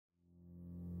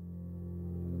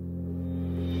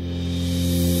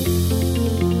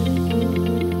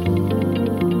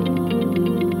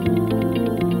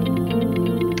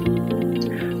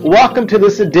Welcome to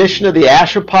this edition of the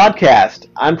ASHA Podcast.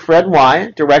 I'm Fred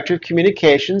Wyatt, Director of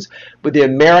Communications with the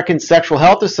American Sexual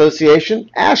Health Association,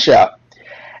 ASHA.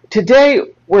 Today,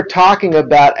 we're talking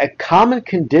about a common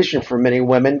condition for many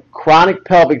women, chronic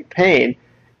pelvic pain,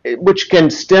 which can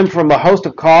stem from a host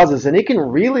of causes, and it can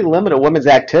really limit a woman's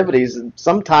activities,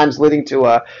 sometimes leading to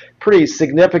a pretty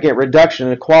significant reduction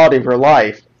in the quality of her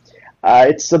life.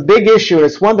 It's a big issue, and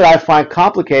it's one that I find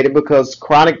complicated because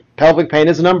chronic pelvic pain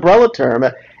is an umbrella term.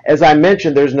 As I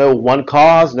mentioned, there's no one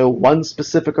cause, no one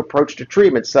specific approach to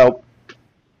treatment. So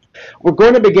we're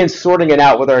going to begin sorting it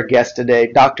out with our guest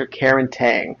today, Dr. Karen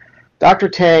Tang. Dr.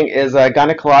 Tang is a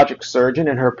gynecologic surgeon,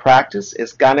 and her practice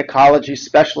is Gynecology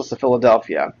Specialist of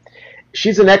Philadelphia.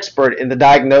 She's an expert in the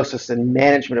diagnosis and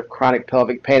management of chronic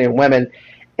pelvic pain in women,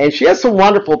 and she has some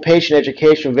wonderful patient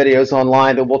education videos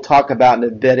online that we'll talk about in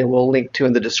a bit and we'll link to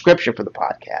in the description for the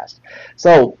podcast.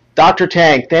 So, Dr.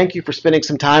 Tang, thank you for spending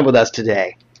some time with us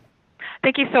today.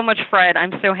 Thank you so much, Fred.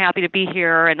 I'm so happy to be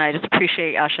here, and I just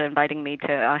appreciate ASHA inviting me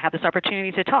to have this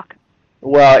opportunity to talk.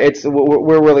 Well,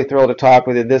 we're really thrilled to talk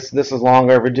with you. This is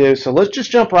long overdue, so let's just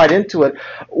jump right into it.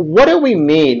 What do we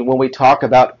mean when we talk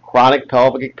about chronic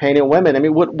pelvic pain in women? I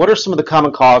mean, what are some of the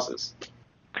common causes?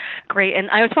 Great, and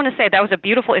I just want to say that was a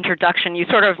beautiful introduction. You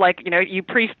sort of you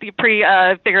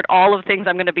figured all of the things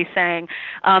I'm going to be saying.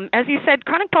 As you said,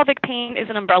 chronic pelvic pain is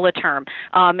an umbrella term.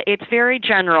 It's very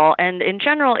general, and in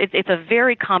general, it's a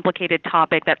very complicated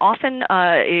topic that often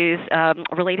is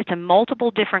related to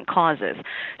multiple different causes.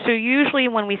 So usually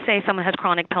when we say someone has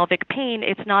chronic pelvic pain,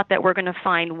 it's not that we're going to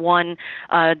find one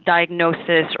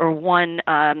diagnosis or one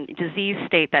disease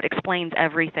state that explains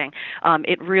everything.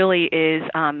 It really is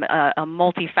a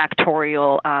multifactorial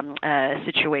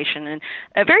situation, and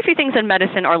very few things in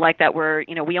medicine are like that, where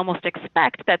we almost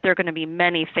expect that there are going to be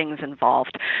many things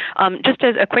involved. Just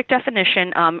as a quick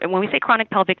definition, when we say chronic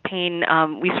pelvic pain,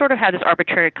 we sort of have this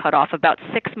arbitrary cutoff, about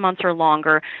 6 months or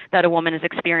longer, that a woman is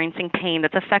experiencing pain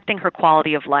that's affecting her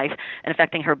quality of life and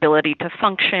affecting her ability to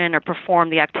function or perform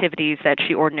the activities that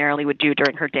she ordinarily would do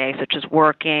during her day, such as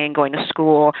working, going to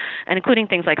school, and including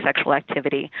things like sexual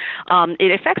activity.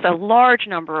 It affects a large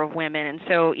number of women, and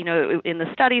so in the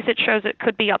studies, it shows it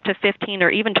could be up to 15 or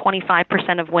even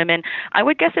 25% of women. I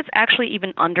would guess it's actually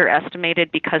even underestimated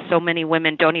because so many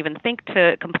women don't even think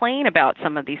to complain about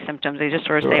some of these symptoms. They just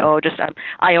sort of say,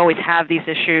 I always have these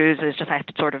issues. It's just I have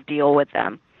to sort of deal with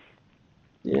them.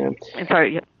 Yeah. And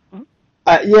sorry.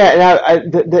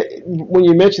 When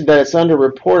you mentioned that it's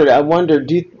underreported, I wonder,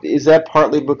 is that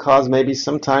partly because maybe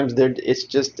sometimes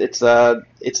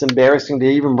it's embarrassing to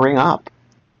even bring up?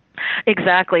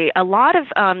 Exactly. A lot of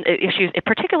issues,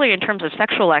 particularly in terms of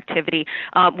sexual activity,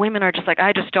 women are just like,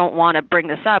 I just don't want to bring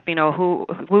this up. Who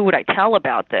would I tell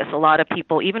about this? A lot of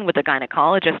people, even with a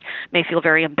gynecologist, may feel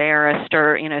very embarrassed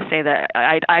or, say that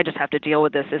I just have to deal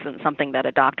with this. Isn't something that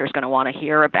a doctor is going to want to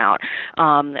hear about,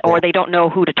 or they don't know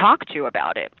who to talk to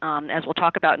about it. As we'll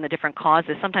talk about in the different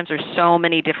causes, sometimes there's so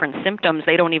many different symptoms,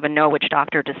 they don't even know which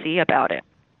doctor to see about it.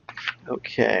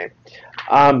 Okay.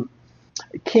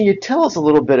 Can you tell us a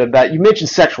little bit about, you mentioned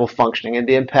sexual functioning and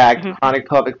the impact chronic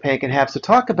pelvic pain can have, so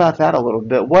talk about that a little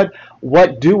bit.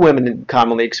 What do women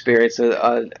commonly experience in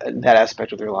that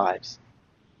aspect of their lives?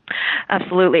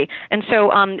 Absolutely. And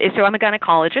so I'm a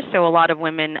gynecologist, so a lot of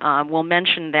women will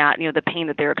mention that, the pain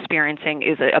that they're experiencing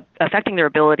is affecting their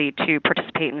ability to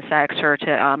participate in sex or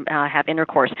to have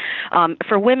intercourse.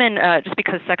 For women, just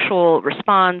because sexual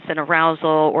response and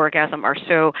arousal, orgasm are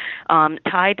so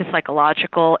tied to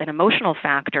psychological and emotional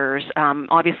factors,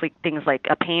 obviously things like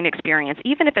a pain experience,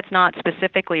 even if it's not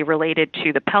specifically related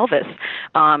to the pelvis,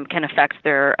 can affect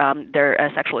their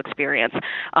sexual experience.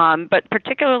 But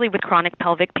particularly with chronic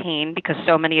pelvic pain, because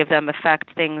so many of them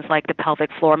affect things like the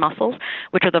pelvic floor muscles,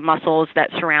 which are the muscles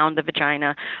that surround the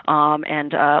vagina,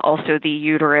 and also the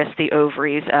uterus, the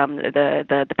ovaries,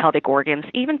 the pelvic organs,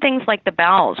 even things like the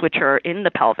bowels, which are in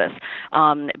the pelvis,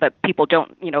 but people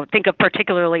don't think of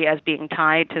particularly as being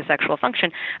tied to sexual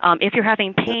function. If you're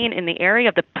having pain in the area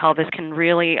of the pelvis, can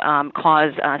really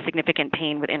cause significant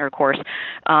pain with intercourse.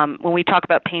 When we talk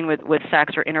about pain with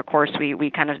sex or intercourse,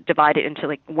 we kind of divide it into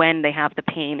like when they have the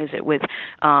pain. Is it with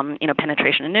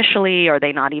penetration initially? Are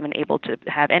they not even able to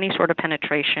have any sort of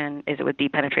penetration? Is it with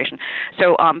deep penetration?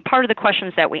 So part of the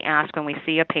questions that we ask when we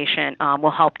see a patient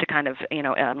will help to kind of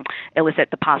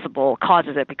elicit the possible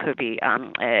causes that could be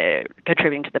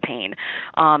contributing to the pain.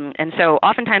 And so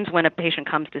oftentimes when a patient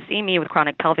comes to see me with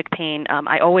chronic pelvic pain,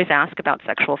 I always ask about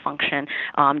sexual function.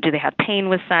 Do they have pain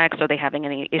with sex? Are they having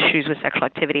any issues with sexual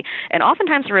activity? And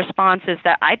oftentimes the response is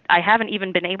that I haven't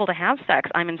even been able to have sex.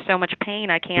 I'm in so much pain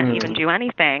I can't even do anything.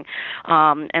 anything.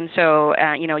 And so,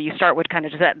 you start with kind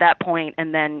of just at that point,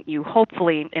 and then you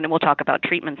hopefully, and we'll talk about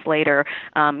treatments later,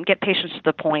 get patients to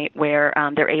the point where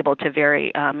they're able to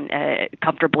very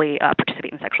comfortably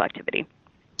participate in sexual activity.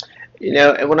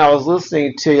 And when I was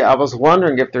listening to you, I was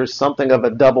wondering if there's something of a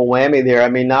double whammy there. I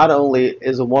mean, not only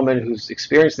is a woman who's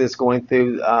experienced this going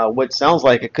through what sounds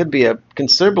like it could be a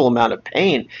considerable amount of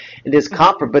pain and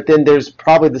discomfort, but then there's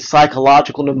probably the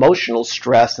psychological and emotional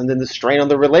stress and then the strain on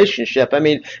the relationship. I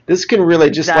mean, this can really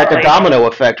just like a domino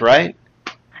effect, right?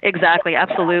 Exactly,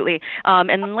 absolutely. And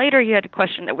then later you had a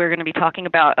question that we're going to be talking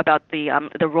about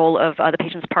the role of the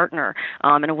patient's partner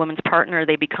and a woman's partner.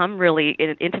 They become really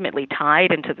intimately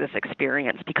tied into this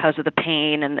experience because of the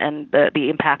pain and the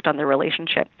impact on their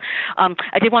relationship.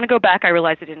 I did want to go back. I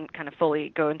realized I didn't kind of fully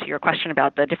go into your question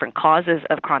about the different causes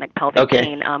of chronic pelvic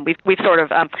pain. We've sort of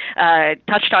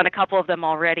touched on a couple of them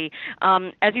already.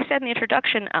 As you said in the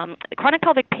introduction, chronic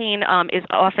pelvic pain is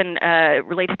often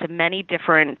related to many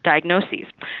different diagnoses.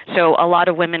 So a lot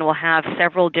of women will have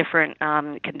several different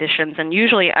conditions, and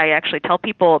usually I actually tell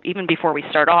people, even before we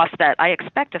start off, that I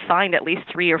expect to find at least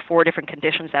 3 or 4 different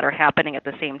conditions that are happening at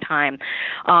the same time.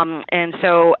 And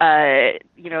so,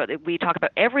 we talk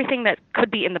about everything that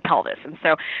could be in the pelvis. And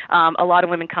so a lot of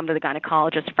women come to the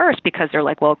gynecologist first because they're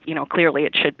like, well, clearly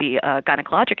it should be a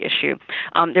gynecologic issue.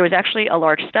 There was actually a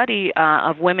large study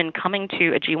of women coming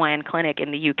to a GYN clinic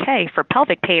in the UK for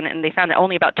pelvic pain, and they found that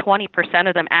only about 20%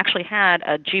 of them actually had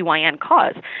a GYN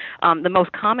cause. The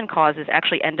most common causes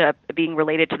actually end up being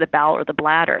related to the bowel or the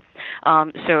bladder.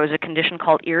 So there's a condition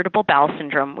called irritable bowel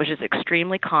syndrome, which is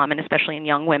extremely common, especially in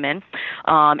young women,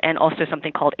 and also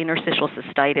something called interstitial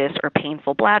cystitis or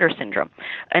painful bladder syndrome.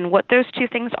 And what those two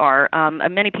things are,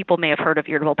 many people may have heard of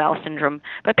irritable bowel syndrome,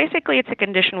 but basically it's a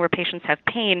condition where patients have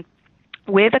pain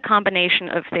with a combination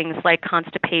of things like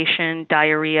constipation,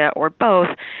 diarrhea, or both,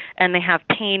 and they have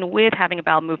pain with having a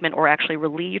bowel movement or actually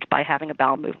relieved by having a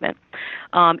bowel movement.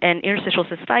 And interstitial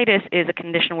cystitis is a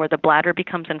condition where the bladder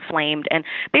becomes inflamed, and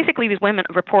basically these women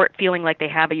report feeling like they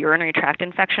have a urinary tract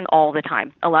infection all the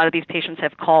time. A lot of these patients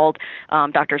have called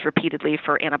doctors repeatedly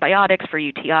for antibiotics, for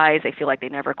UTIs. They feel like they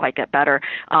never quite get better.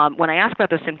 When I ask about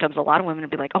those symptoms, a lot of women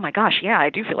would be like, oh my gosh, yeah, I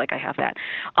do feel like I have that.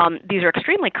 These are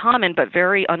extremely common but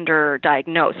very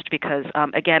underdiagnosed because,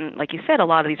 again, like you said, a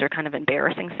lot of these are kind of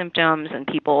embarrassing symptoms and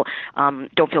people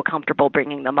don't feel comfortable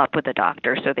bringing them up with a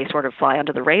doctor, so they sort of fly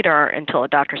under the radar until a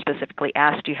doctor specifically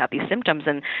asks, do you have these symptoms?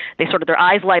 And they sort of, their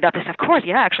eyes light up and say, of course,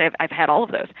 yeah, actually, I've had all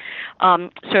of those.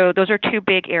 So those are 2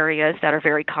 big areas that are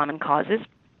very common causes.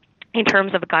 In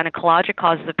terms of gynecologic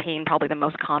causes of pain, probably the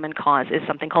most common cause is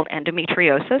something called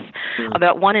endometriosis.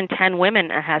 About 1 in 10 women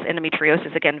has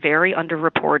endometriosis, again, very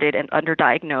underreported and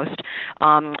underdiagnosed.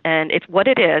 And what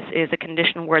it is a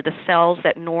condition where the cells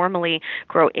that normally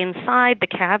grow inside the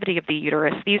cavity of the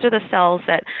uterus, these are the cells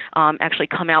that actually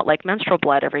come out like menstrual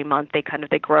blood every month.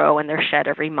 They grow and they're shed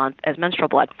every month as menstrual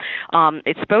blood.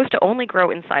 It's supposed to only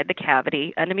grow inside the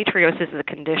cavity. Endometriosis is a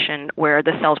condition where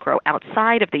the cells grow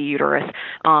outside of the uterus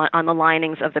on the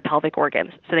linings of the pelvic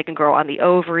organs. So they can grow on the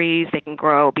ovaries, they can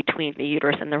grow between the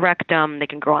uterus and the rectum, they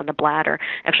can grow on the bladder.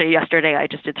 Actually, yesterday I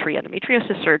just did 3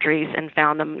 endometriosis surgeries and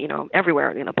found them,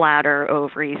 everywhere, bladder,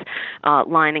 ovaries,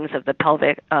 linings of the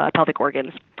pelvic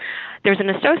organs. There's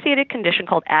an associated condition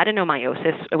called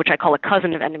adenomyosis, which I call a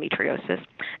cousin of endometriosis.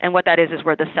 And what that is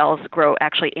where the cells grow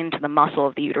actually into the muscle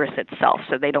of the uterus itself.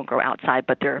 So they don't grow outside,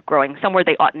 but they're growing somewhere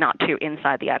they ought not to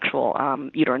inside the actual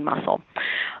uterine muscle.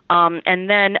 And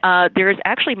then there's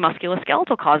actually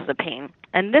musculoskeletal causes of pain.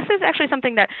 And this is actually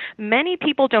something that many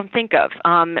people don't think of.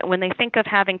 When they think of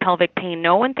having pelvic pain,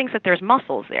 no one thinks that there's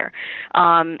muscles there.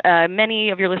 Many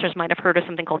of your listeners might have heard of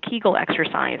something called Kegel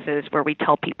exercises, where we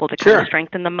tell people to kind of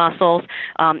strengthen the muscles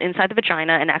inside the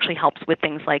vagina, and actually helps with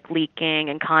things like leaking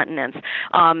and continence.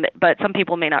 But some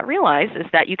people may not realize is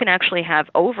that you can actually have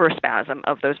overspasm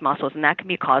of those muscles, and that can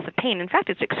be a cause of pain. In fact,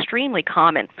 it's extremely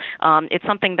common. It's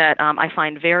something that I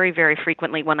find very, very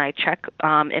frequently when I check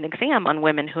an exam on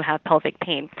women who have pelvic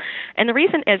pain. And the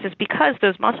reason is because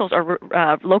those muscles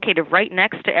are located right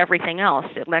next to everything else,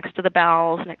 next to the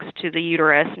bowels, next to the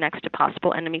uterus, next to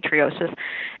possible endometriosis.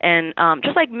 And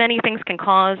just like many things can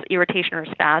cause irritation or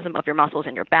spasm of your muscles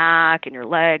in your back, in your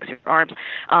legs, your arms,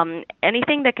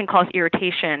 anything that can cause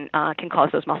irritation can cause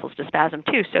those muscles to spasm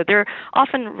too. So they're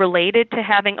often related to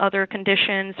having other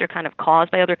conditions. They're kind of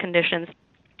caused by other conditions.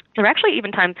 They're actually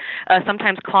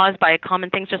sometimes caused by common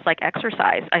things just like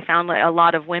exercise. I found that a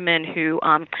lot of women who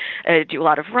do a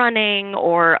lot of running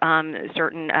or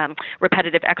certain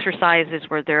repetitive exercises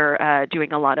where they're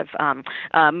doing a lot of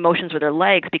motions with their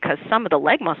legs, because some of the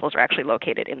leg muscles are actually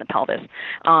located in the pelvis,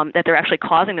 that they're actually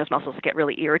causing those muscles to get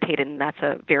really irritated, and that's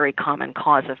a very common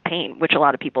cause of pain, which a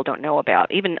lot of people don't know about.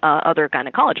 Even other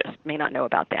gynecologists may not know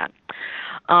about that.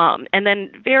 And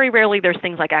then very rarely there's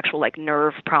things like actual like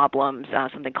nerve problems,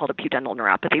 something called a pudendal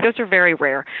neuropathy. Those are very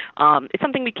rare. It's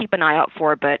something we keep an eye out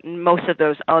for, but most of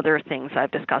those other things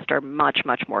I've discussed are much,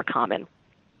 much more common.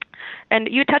 And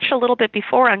you touched a little bit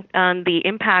before on the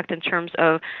impact in terms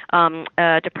of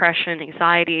depression,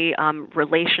 anxiety,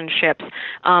 relationships.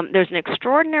 There's an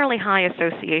extraordinarily high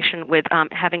association with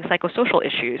having psychosocial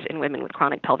issues in women with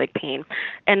chronic pelvic pain.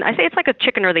 And I say it's like a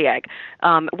chicken or the egg.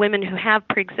 Women who have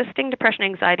pre-existing depression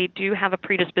and anxiety do have a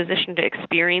predisposition to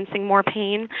experiencing more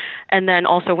pain. And then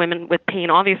also women with pain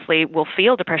obviously will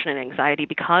feel depression and anxiety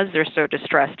because they're so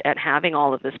distressed at having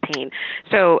all of this pain.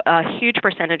 So a huge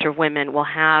percentage of women will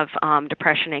have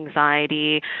depression,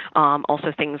 anxiety,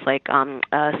 also things like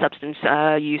substance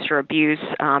use or abuse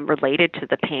related to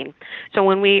the pain. So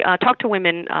when we talk to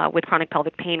women with chronic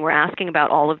pelvic pain, we're asking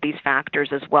about all of these factors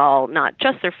as well, not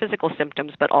just their physical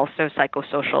symptoms, but also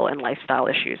psychosocial and lifestyle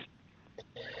issues.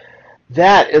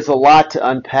 That is a lot to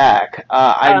unpack.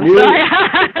 I knew.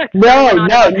 No.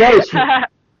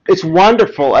 It's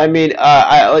wonderful. I mean,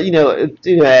 as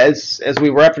we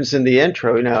referenced in the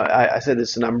intro, I said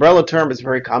it's an umbrella term. It's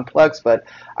very complex, but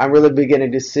I'm really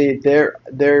beginning to see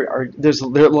there's a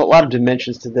lot of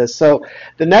dimensions to this. So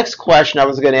the next question I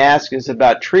was going to ask is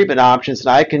about treatment options, and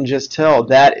I can just tell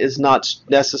that is not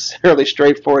necessarily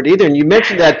straightforward either. And you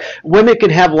mentioned that women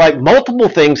can have like multiple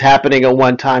things happening at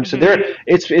one time, so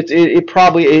it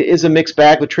probably is a mixed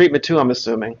bag with treatment too, I'm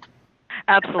assuming.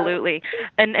 Absolutely.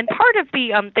 And part of the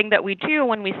thing that we do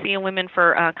when we see a women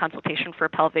for consultation for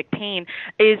pelvic pain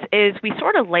is we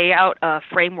sort of lay out a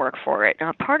framework for it.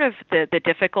 Part of the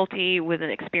difficulty with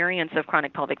an experience of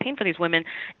chronic pelvic pain for these women,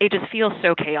 it just feels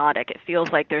so chaotic. It feels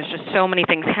like there's just so many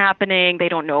things happening. They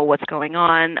don't know what's going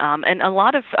on. And a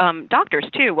lot of doctors,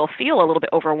 too, will feel a little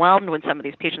bit overwhelmed when some of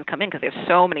these patients come in because they have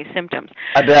so many symptoms.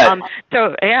 I bet.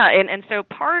 And so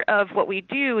part of what we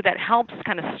do that helps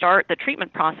kind of start the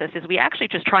treatment process is we actually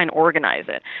just try and organize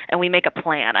it, and we make a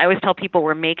plan. I always tell people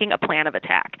we're making a plan of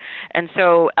attack. And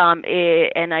so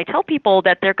and I tell people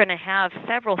that they're going to have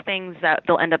several things that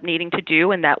they'll end up needing to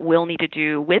do and that we'll need to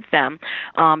do with them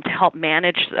to help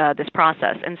manage this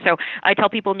process. And so I tell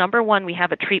people, number one, we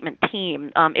have a treatment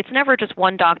team. It's never just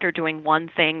one doctor doing one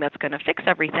thing that's going to fix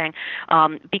everything.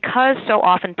 Because so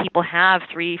often people have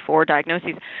 3-4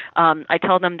 diagnoses, I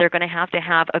tell them they're going to have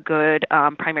a good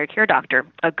primary care doctor,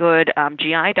 a good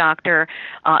GI doctor,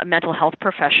 a mental health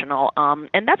professional.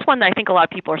 And that's one that I think a lot of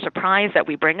people are surprised that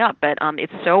we bring up, but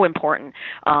it's so important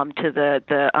to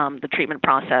the treatment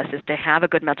process is to have a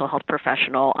good mental health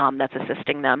professional that's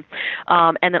assisting them.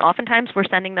 And then oftentimes we're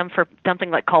sending them for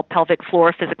something called pelvic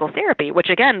floor physical therapy, which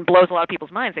again blows a lot of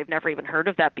people's minds. They've never even heard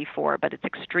of that before, but it's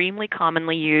extremely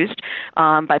commonly used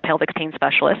by pelvic pain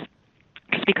specialists,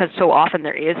 just because so often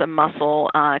there is a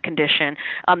muscle condition.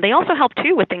 They also help,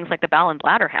 too, with things like the bowel and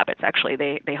bladder habits. Actually,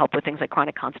 they help with things like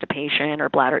chronic constipation or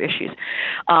bladder issues.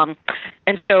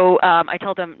 And so I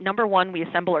tell them, number one, we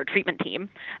assemble our treatment team.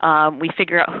 We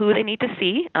figure out who they need to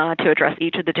see to address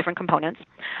each of the different components.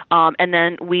 And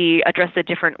then we address the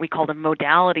different, we call them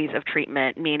modalities of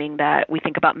treatment, meaning that we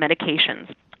think about medications.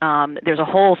 There's a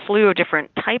whole slew of different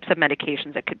types of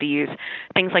medications that could be used.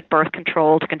 Things like birth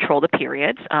control to control the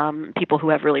periods. People who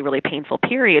have really, really painful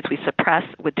periods, we suppress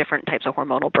with different types of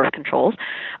hormonal birth controls,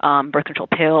 birth control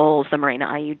pills, the Mirena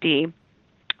IUD.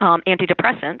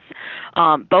 Antidepressants,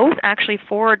 both actually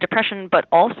for depression, but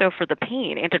also for the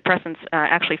pain. Antidepressants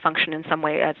actually function in some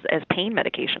way as pain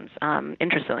medications.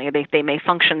 Interestingly, they may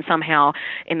function somehow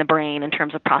in the brain in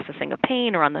terms of processing of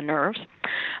pain or on the nerves.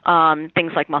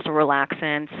 Things like muscle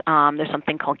relaxants. There's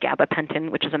something called gabapentin,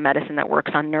 which is a medicine that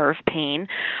works on nerve pain.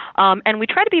 And we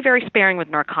try to be very sparing with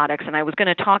narcotics. And I was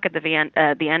going to talk at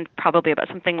the end probably about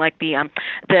something like the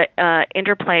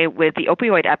interplay with the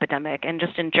opioid epidemic and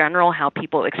just in general how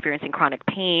people experiencing chronic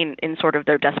pain in sort of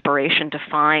their desperation to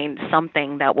find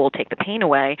something that will take the pain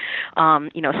away,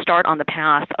 start on the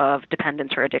path of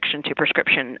dependence or addiction to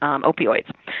prescription opioids.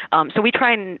 So we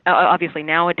try and obviously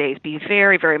nowadays be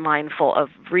very, very mindful of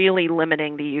really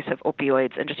limiting the use of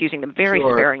opioids and just using them very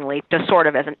sparingly to sort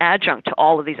of as an adjunct to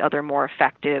all of these other more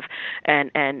effective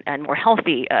and more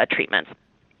healthy treatments.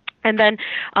 And then,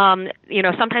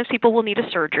 sometimes people will need a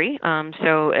surgery.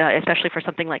 Especially for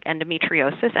something like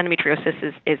endometriosis.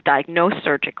 Endometriosis is diagnosed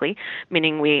surgically,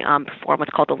 meaning we perform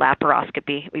what's called a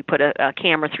laparoscopy. We put a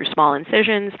camera through small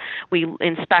incisions. We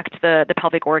inspect the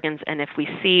pelvic organs, and if we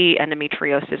see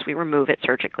endometriosis, we remove it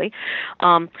surgically.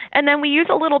 And then we use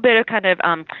a little bit of kind of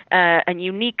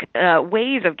unique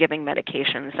ways of giving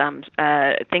medications,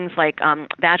 things like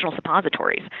vaginal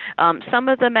suppositories. Some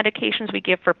of the medications we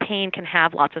give for pain can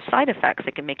have lots of side effects.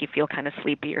 It can make you feel kind of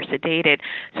sleepy or sedated.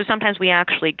 So sometimes we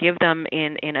actually give them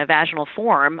in a vaginal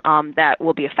form that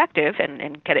will be effective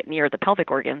and get it near the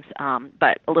pelvic organs,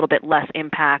 but a little bit less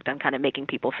impact on kind of making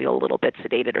people feel a little bit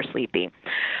sedated or sleepy.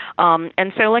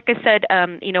 And so, like I said,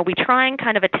 we try and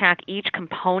kind of attack each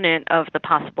component of the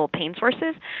possible pain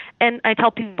sources. And I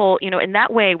tell people, in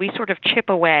that way, we sort of chip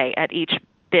away at each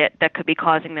bit that could be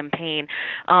causing them pain.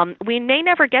 We may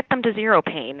never get them to zero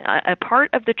pain. A part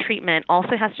of the treatment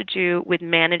also has to do with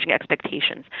managing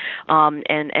expectations,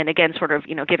 and again, sort of,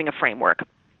 giving a framework.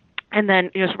 And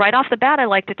then, right off the bat, I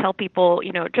like to tell people,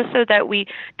 just so that we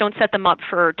don't set them up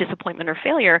for disappointment or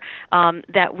failure,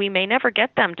 that we may never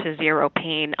get them to zero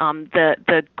pain.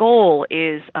 The goal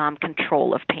is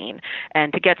control of pain,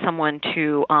 and to get someone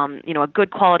to, a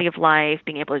good quality of life,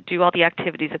 being able to do all the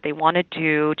activities that they want to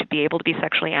do, to be able to be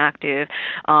sexually active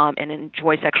and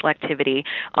enjoy sexual activity.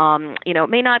 It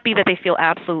may not be that they feel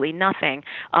absolutely nothing.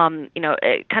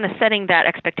 Kind of setting that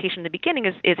expectation in the beginning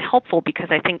is helpful, because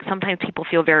I think sometimes people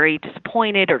feel very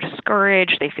disappointed or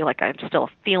discouraged. They feel like I'm still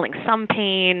feeling some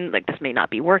pain, like this may not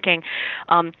be working.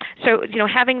 So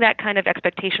having that kind of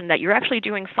expectation that you're actually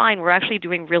doing fine, we're actually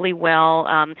doing really well.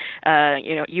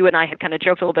 You and I had kind of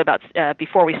joked a little bit about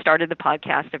before we started the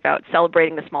podcast about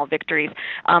celebrating the small victories.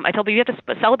 I told you have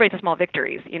to celebrate the small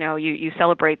victories. You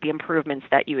celebrate the improvements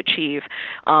that you achieve,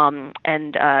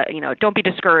 and don't be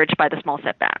discouraged by the small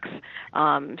setbacks.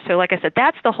 So like I said,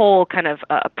 that's the whole kind of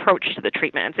approach to the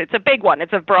treatment. It's a big one.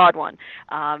 It's a broad one,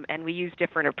 and we use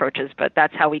different approaches, but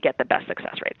that's how we get the best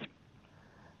success rates.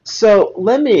 So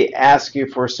let me ask you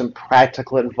for some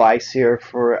practical advice here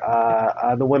for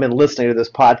the women listening to this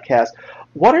podcast.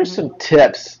 What are some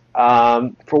tips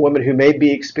for women who may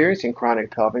be experiencing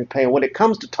chronic pelvic pain when it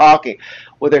comes to talking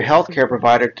with their healthcare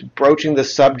provider, to broaching the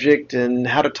subject and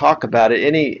how to talk about it?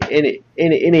 Any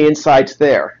insights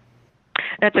there?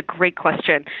 That's a great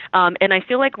question. And I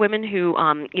feel like women who,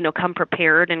 come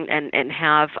prepared and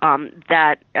have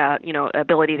that,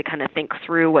 ability to kind of think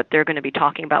through what they're going to be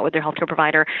talking about with their healthcare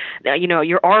provider,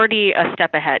 you're already a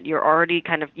step ahead. You're already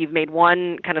you've made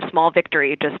one kind of small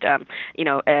victory, just,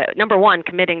 number one,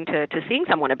 committing to seeing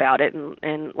someone about it.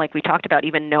 And like we talked about,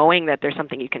 even knowing that there's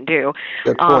something you can do.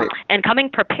 Good point. And coming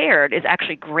prepared is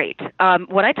actually great.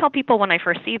 What I tell people when I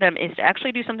first see them is to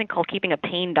actually do something called keeping a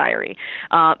pain diary,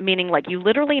 meaning like you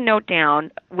literally note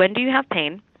down, when do you have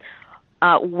pain?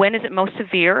 When is it most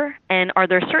severe? And are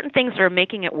there certain things that are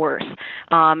making it worse?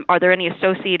 Are there any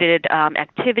associated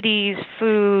activities,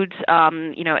 foods,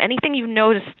 anything you've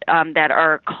noticed that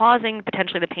are causing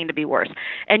potentially the pain to be worse?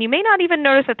 And you may not even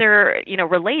notice that they're,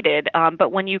 related,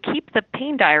 but when you keep the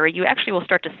pain diary, you actually will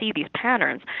start to see these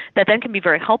patterns that then can be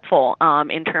very helpful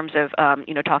in terms of,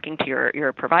 talking to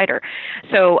your provider.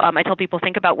 So I tell people,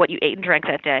 think about what you ate and drank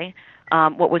that day,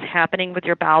 what was happening with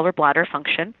your bowel or bladder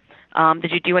function.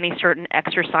 Did you do any certain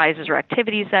exercises or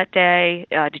activities that day?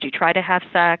 Did you try to have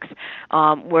sex?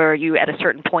 Were you at a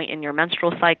certain point in your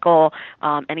menstrual cycle?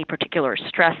 Any particular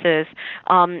stresses?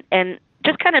 And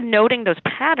just kind of noting those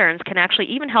patterns can actually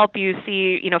even help you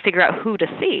see, figure out who to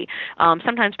see.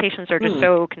 Sometimes patients are just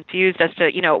so confused as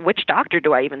to, which doctor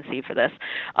do I even see for this,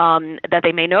 that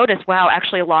they may notice, wow,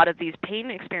 actually a lot of these pain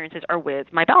experiences are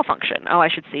with my bowel function. Oh, I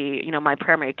should see, my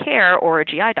primary care or a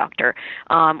GI doctor.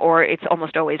 Or it's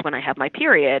almost always when I have my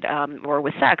period, or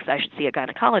with sex, I should see a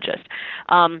gynecologist.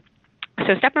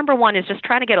 So step number one is just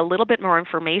trying to get a little bit more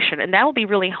information, and that will be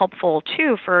really helpful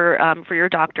too for your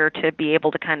doctor to be able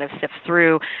to kind of sift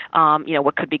through,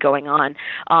 what could be going on.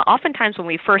 Oftentimes, when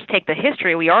we first take the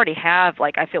history, we already have,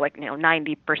 I feel like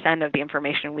 90% of the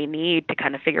information we need to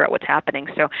kind of figure out what's happening.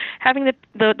 So having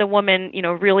the woman,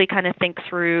 really kind of think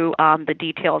through the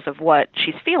details of what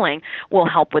she's feeling will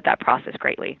help with that process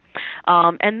greatly.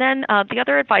 And then the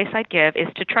other advice I'd give is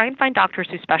to try and find doctors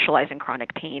who specialize in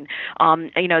chronic pain.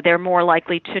 They're more more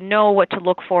likely to know what to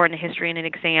look for in a history and an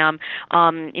exam.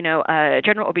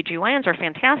 General OBGYNs are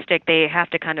fantastic. They have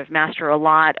to kind of master a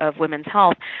lot of women's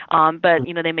health, but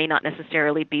they may not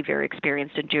necessarily be very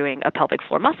experienced in doing a pelvic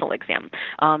floor muscle exam.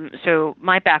 So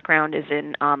my background is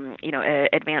in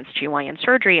advanced GYN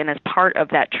surgery, and as part of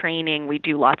that training, we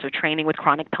do lots of training with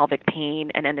chronic pelvic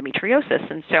pain and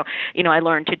endometriosis. And so, I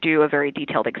learned to do a very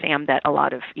detailed exam that a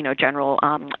lot of general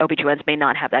OBGYNs may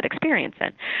not have that experience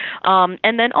in.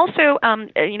 And then also,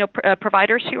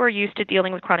 providers who are used to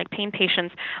dealing with chronic pain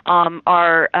patients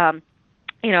are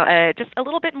just a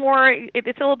little bit more,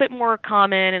 it's a little bit more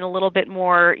common and a little bit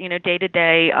more, day to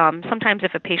day. Sometimes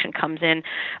if a patient comes in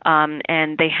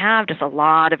and they have just a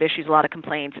lot of issues, a lot of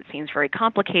complaints, it seems very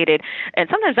complicated. And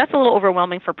sometimes that's a little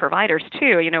overwhelming for providers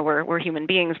too. We're human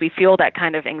beings. We feel that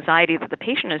kind of anxiety that the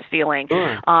patient is feeling.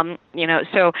 Sure.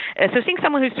 So seeing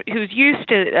someone who's used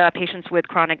to patients with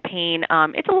chronic pain,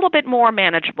 it's a little bit more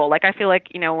manageable. Like I feel like,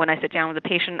 when I sit down with a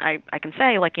patient, I can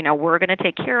say like, we're going to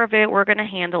take care of it. We're going to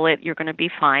handle it. You're going to be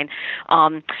fine,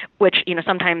 which,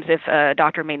 sometimes if a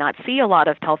doctor may not see a lot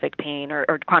of pelvic pain or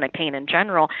chronic pain in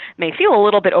general, may feel a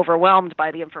little bit overwhelmed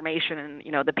by the information and,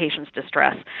 the patient's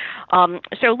distress.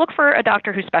 So look for a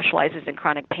doctor who specializes in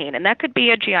chronic pain, and that could be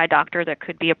a GI doctor, that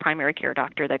could be a primary care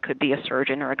doctor, that could be a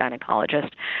surgeon or a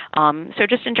gynecologist. So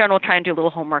just in general, try and do a little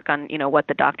homework on, what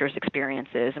the doctor's experience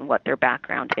is and what their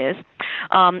background is.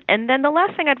 And then the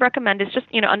last thing I'd recommend is just,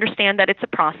 understand that it's a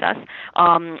process,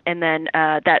 and then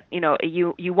that,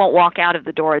 you won't walk out of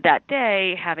the door that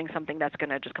day having something that's going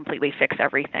to just completely fix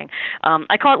everything.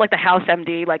 I call it like the house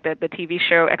MD, like the TV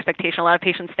show Expectation. A lot of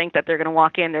patients think that they're going to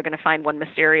walk in, they're going to find one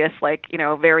mysterious,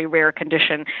 very rare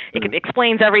condition. It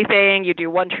explains everything. You do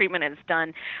one treatment and it's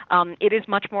done. It is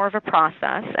much more of a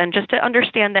process. And just to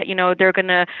understand that, they're going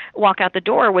to walk out the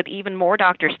door with even more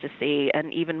doctors to see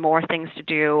and even more things to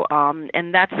do.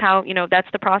 And that's how, that's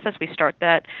the process. We start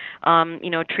that,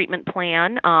 treatment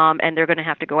plan, and they're going to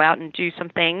have to go out and do some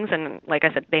things. And like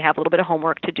I said, they have a little bit of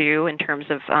homework to do in terms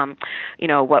of,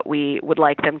 what we would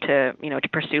like them to, to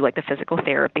pursue, like the physical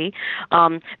therapy.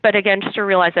 But again, just to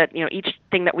realize that, each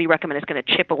thing that we recommend is going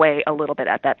to chip away a little bit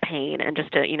at that pain, and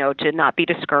just to, to not be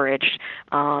discouraged,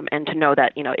 and to know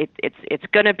that, it's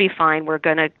going to be fine. We're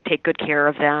going to take good care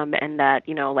of them, and that,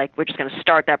 we're just going to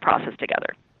start that process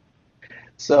together.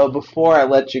 So before I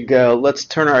let you go, let's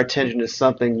turn our attention to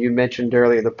something you mentioned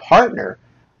earlier, the partner.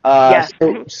 Yes.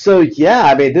 So yeah,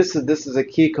 I mean, this is a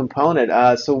key component.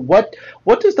 So what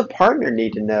does the partner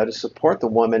need to know to support the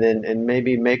woman and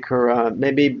maybe make her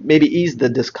maybe ease the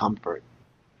discomfort?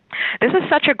 This is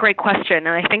such a great question, and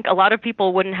I think a lot of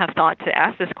people wouldn't have thought to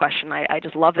ask this question. I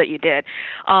just love that you did.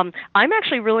 I'm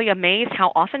actually really amazed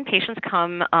how often patients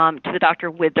come to the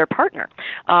doctor with their partner,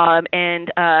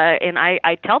 and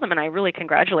I tell them, and I really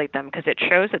congratulate them, because it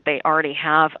shows that they already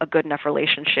have a good enough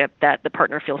relationship that the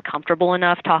partner feels comfortable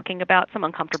enough talking about some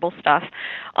uncomfortable stuff,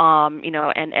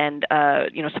 and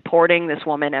supporting this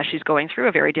woman as she's going through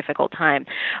a very difficult time,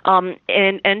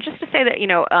 and just to say that,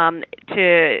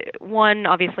 to one,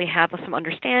 obviously have some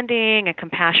understanding and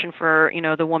compassion for,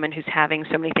 the woman who's having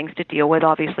so many things to deal with,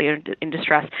 obviously in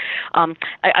distress.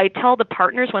 I tell the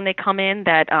partners when they come in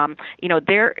that,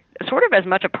 they're sort of as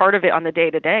much a part of it on the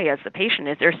day-to-day as the patient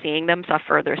is. They're seeing them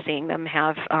suffer. They're seeing them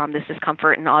have this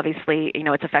discomfort, and obviously,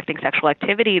 it's affecting sexual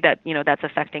activity that, that's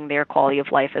affecting their quality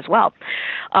of life as well.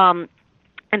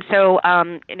 And so,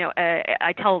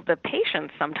 I tell the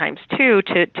patients sometimes too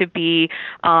to be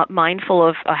mindful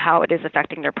of how it is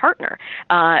affecting their partner.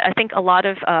 I think a lot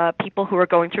of people who are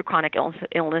going through chronic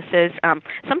illnesses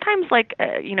sometimes,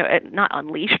 not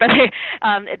unleash, but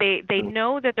they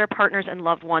know that their partners and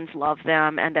loved ones love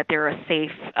them, and that they're a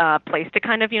safe place to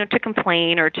kind of to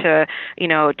complain or to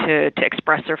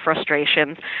express their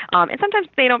frustrations. And sometimes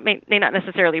they may not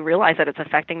necessarily realize that it's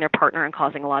affecting their partner and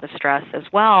causing a lot of stress as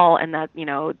well, and that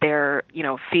they're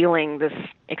feeling this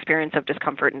experience of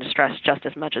discomfort and distress just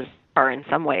as much as are in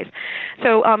some ways.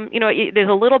 So there's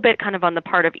a little bit kind of on the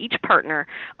part of each partner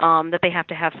that they have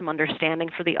to have some understanding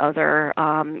for the other,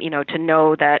 to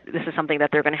know that this is something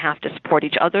that they're going to have to support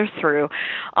each other through,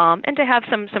 and to have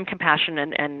some compassion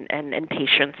and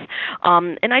patience.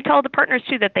 And I tell the partners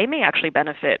too that they may actually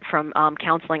benefit from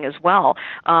counseling as well,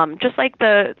 just like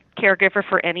the caregiver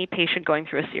for any patient going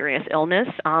through a serious illness.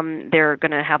 They're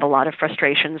going to have a lot of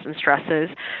frustrations and stresses,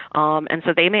 and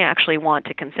so they may actually want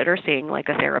to consider seeing like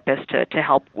a therapist psychologist to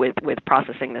help with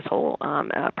processing this whole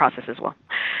process as well.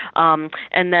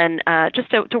 And then just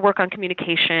to work on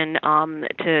communication,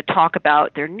 to talk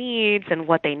about their needs and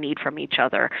what they need from each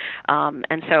other.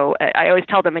 And so I always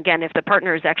tell them, again, if the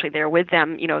partner is actually there with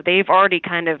them, they've already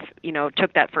kind of,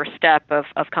 took that first step of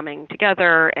coming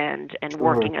together and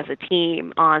working as a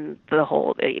team on the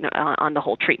whole, on the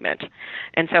whole treatment.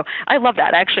 And so I love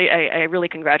that. Actually, I really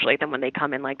congratulate them when they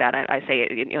come in like that. I say,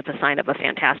 it's a sign of a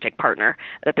fantastic partner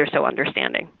that they're so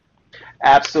understanding.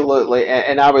 Absolutely,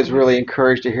 and I was really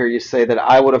encouraged to hear you say that.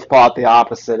 I would have thought the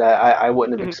opposite. I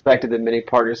wouldn't have expected that many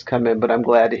partners come in, but I'm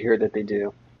glad to hear that they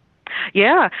do.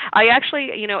 Yeah, I actually,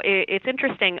 it's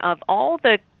interesting. Of all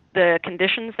the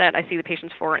conditions that I see the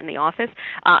patients for in the office,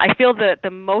 I feel that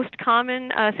the most common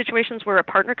situations where a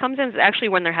partner comes in is actually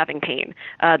when they're having pain.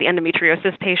 The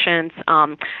endometriosis patients,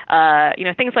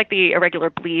 things like the irregular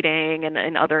bleeding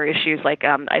and other issues. Like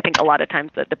I think a lot of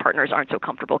times the partners aren't so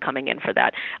comfortable coming in for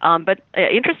that. But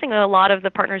interestingly, a lot of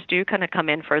the partners do kind of come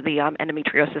in for the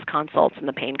endometriosis consults and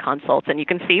the pain consults, and you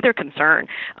can see their concern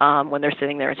when they're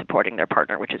sitting there and supporting their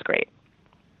partner, which is great.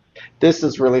 This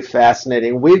is really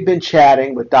fascinating. We've been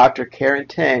chatting with Dr. Karen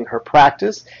Tang. Her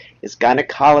practice is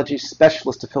Gynecology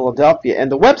Specialist of Philadelphia,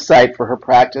 and the website for her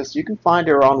practice, you can find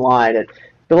her online at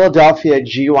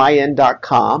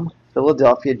philadelphiagyn.com,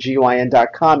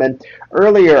 philadelphiagyn.com. And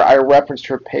earlier I referenced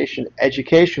her patient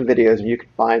education videos, and you can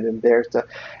find them there. So,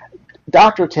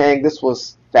 Dr. Tang, this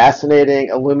was fascinating,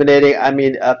 illuminating. I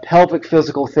mean, pelvic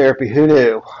physical therapy, who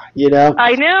knew?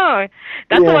 I know.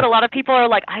 That's what a lot of people are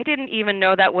like, I didn't even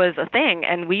know that was a thing,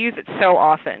 and we use it so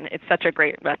often. It's such a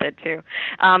great method, too.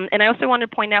 And I also wanted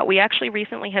to point out, we actually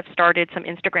recently have started some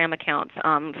Instagram accounts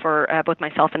for both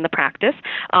myself and the practice,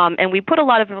 and we put a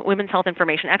lot of women's health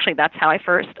information. Actually, that's how I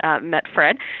first met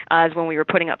Fred, is when we were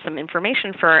putting up some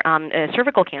information for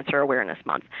Cervical Cancer Awareness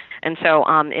Month. And so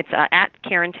it's at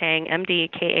Karen Tang, MD,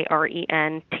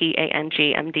 KarenTang,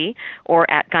 MD, or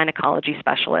at Gynecology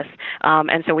Specialist.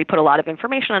 And so we put a lot of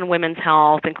information on women's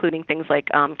health, including things like,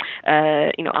 on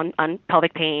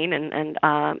pelvic pain and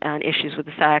issues with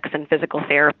the sex and physical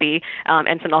therapy,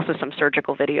 and also some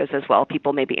surgical videos as well.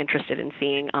 People may be interested in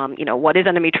seeing, what is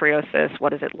endometriosis, what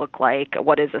does it look like,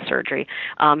 what is a surgery.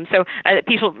 So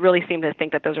people really seem to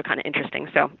think that those are kind of interesting.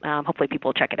 So hopefully people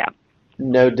will check it out.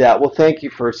 No doubt. Well, thank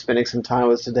you for spending some time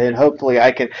with us today, and hopefully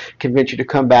I can convince you to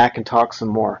come back and talk some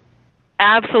more.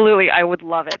 Absolutely. I would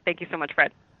love it. Thank you so much,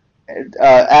 Fred.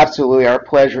 Absolutely, our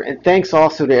pleasure. And thanks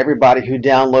also to everybody who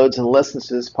downloads and listens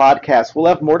to this podcast. We'll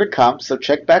have more to come, so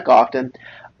check back often.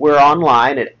 We're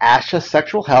online at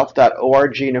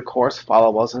ashasexualhealth.org, and of course,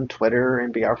 follow us on Twitter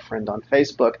and be our friend on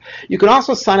Facebook. You can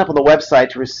also sign up on the website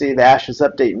to receive ASHA's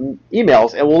update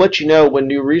emails, and we'll let you know when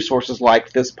new resources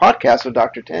like this podcast with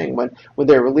Dr. Tang, when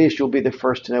they're released, you'll be the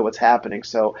first to know what's happening.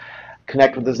 So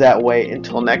connect with us that way.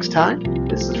 Until next time,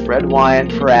 this is Fred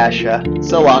Wyand for ASHA.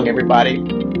 So long,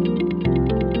 everybody.